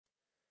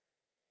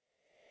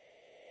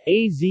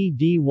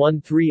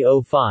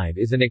AZD1305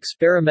 is an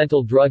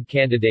experimental drug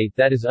candidate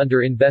that is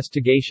under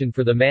investigation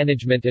for the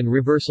management and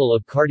reversal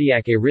of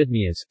cardiac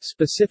arrhythmias,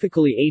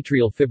 specifically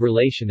atrial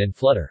fibrillation and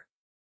flutter.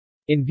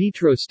 In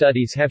vitro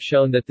studies have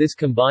shown that this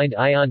combined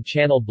ion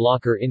channel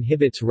blocker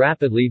inhibits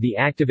rapidly the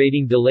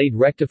activating delayed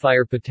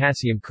rectifier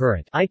potassium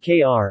current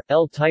 (IKR),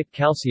 L-type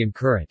calcium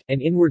current,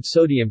 and inward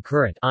sodium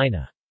current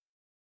 (INA).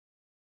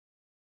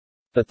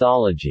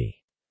 Pathology.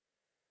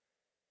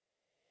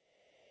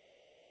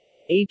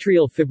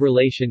 Atrial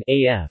fibrillation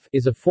 (AF)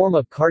 is a form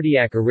of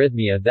cardiac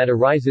arrhythmia that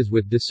arises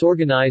with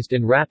disorganized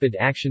and rapid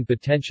action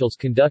potentials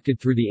conducted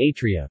through the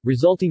atria,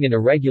 resulting in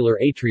irregular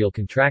atrial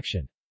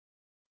contraction.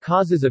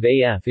 Causes of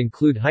AF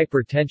include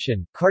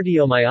hypertension,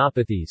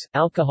 cardiomyopathies,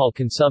 alcohol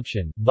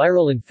consumption,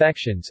 viral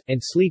infections, and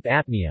sleep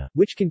apnea,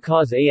 which can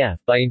cause AF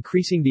by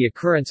increasing the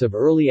occurrence of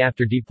early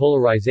after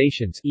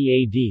depolarizations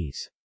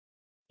 (EADs).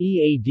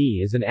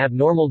 EAD is an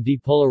abnormal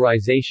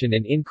depolarization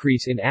and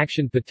increase in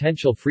action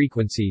potential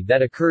frequency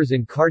that occurs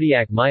in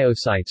cardiac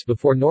myocytes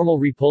before normal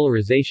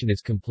repolarization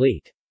is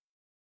complete.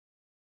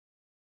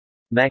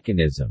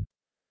 Mechanism.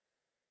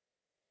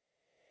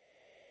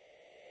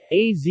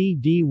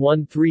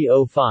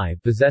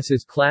 AZD1305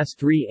 possesses Class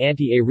III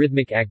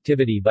anti-arrhythmic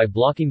activity by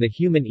blocking the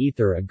human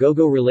ether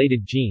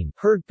agogo-related gene,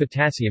 hERG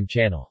potassium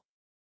channel.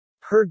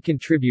 hERG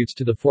contributes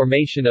to the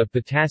formation of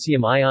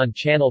potassium ion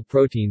channel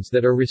proteins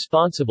that are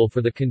responsible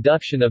for the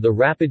conduction of the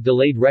rapid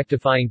delayed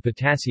rectifying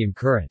potassium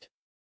current.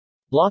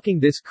 Blocking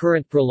this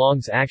current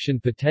prolongs action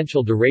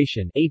potential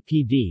duration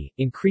 (APD),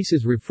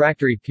 increases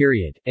refractory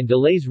period, and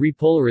delays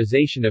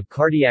repolarization of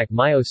cardiac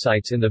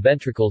myocytes in the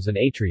ventricles and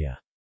atria.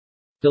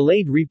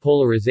 Delayed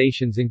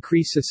repolarizations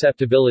increase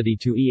susceptibility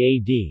to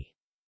EAD.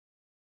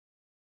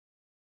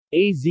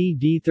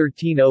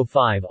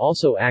 AZD1305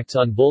 also acts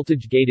on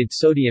voltage-gated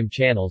sodium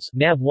channels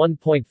 (NaV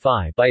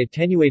 1.5) by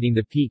attenuating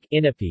the peak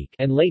 (INAPeak)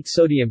 and late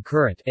sodium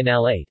current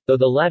 (INALATE), though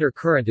the latter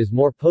current is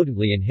more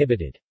potently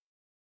inhibited.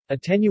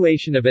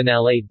 Attenuation of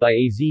INALATE by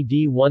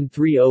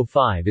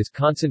AZD1305 is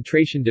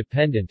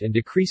concentration-dependent and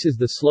decreases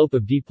the slope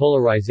of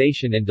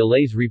depolarization and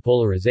delays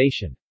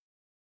repolarization.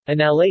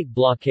 INALATE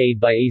blockade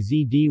by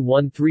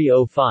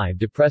AZD1305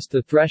 depressed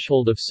the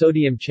threshold of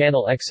sodium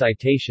channel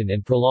excitation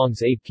and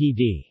prolongs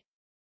APD.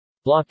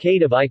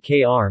 Blockade of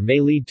IKR may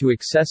lead to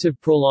excessive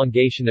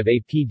prolongation of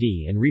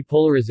APD and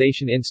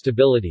repolarization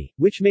instability,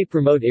 which may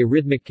promote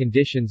arrhythmic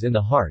conditions in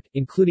the heart,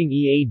 including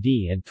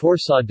EAD and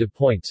torsade de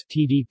pointes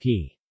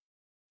 (TDP).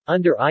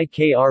 Under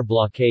IKR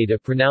blockade, a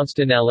pronounced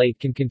INALATE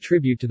can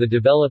contribute to the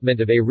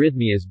development of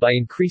arrhythmias by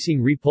increasing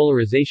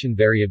repolarization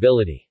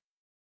variability.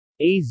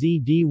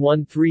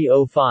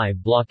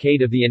 AZD1305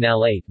 blockade of the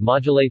INALATE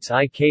modulates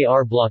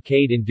IKR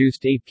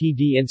blockade-induced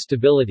APD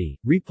instability,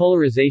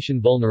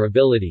 repolarization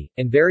vulnerability,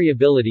 and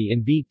variability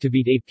in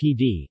beat-to-beat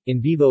APD.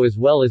 In vivo as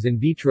well as in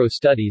vitro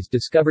studies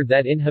discovered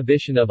that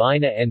inhibition of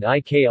INA and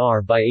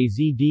IKR by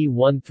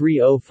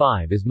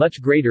AZD1305 is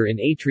much greater in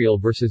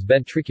atrial versus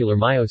ventricular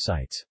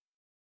myocytes.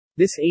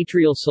 This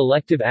atrial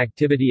selective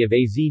activity of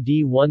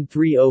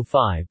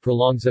AZD1305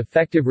 prolongs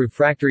effective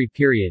refractory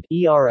period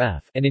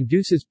 (ERF) and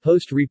induces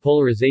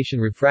post-repolarization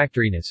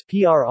refractoriness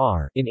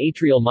 (PRR) in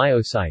atrial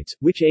myocytes,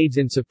 which aids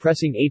in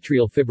suppressing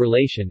atrial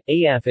fibrillation.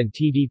 AF and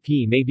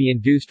TDP may be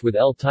induced with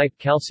L-type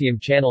calcium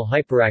channel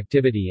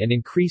hyperactivity and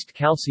increased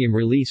calcium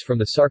release from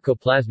the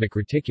sarcoplasmic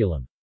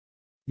reticulum.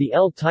 The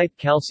L-type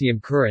calcium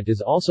current is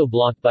also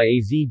blocked by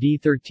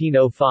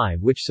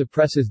AZD1305, which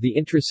suppresses the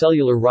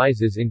intracellular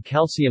rises in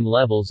calcium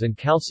levels and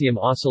calcium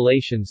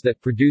oscillations that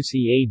produce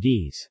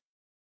EADs.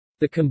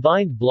 The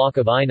combined block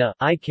of INA,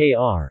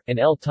 IKR, and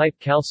L-type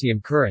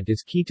calcium current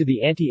is key to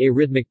the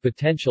anti-arrhythmic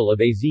potential of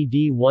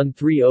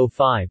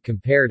AZD1305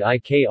 compared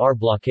IKR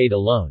blockade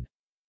alone.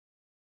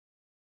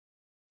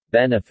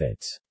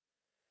 Benefits.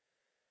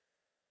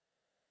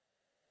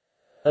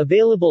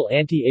 Available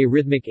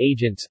anti-arrhythmic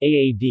agents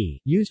 (AAD)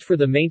 used for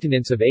the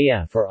maintenance of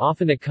AF are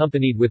often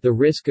accompanied with the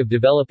risk of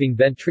developing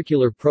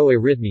ventricular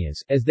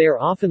proarrhythmias, as they are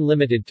often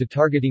limited to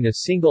targeting a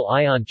single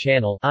ion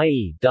channel,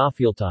 i.e.,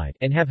 diphyltide,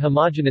 and have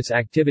homogeneous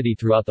activity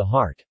throughout the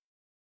heart.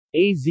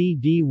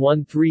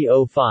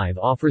 AZD1305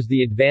 offers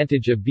the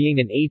advantage of being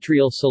an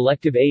atrial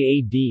selective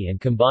AAD and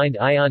combined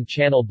ion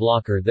channel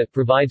blocker that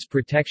provides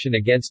protection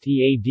against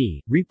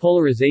EAD,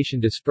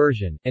 repolarization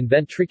dispersion, and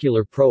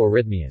ventricular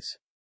proarrhythmias.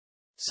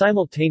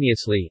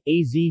 Simultaneously,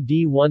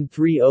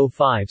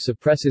 AZD1305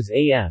 suppresses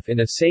AF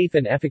in a safe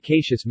and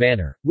efficacious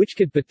manner, which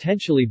could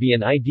potentially be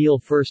an ideal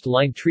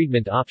first-line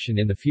treatment option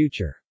in the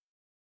future.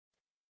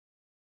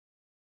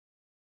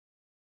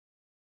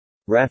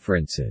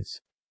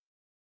 References.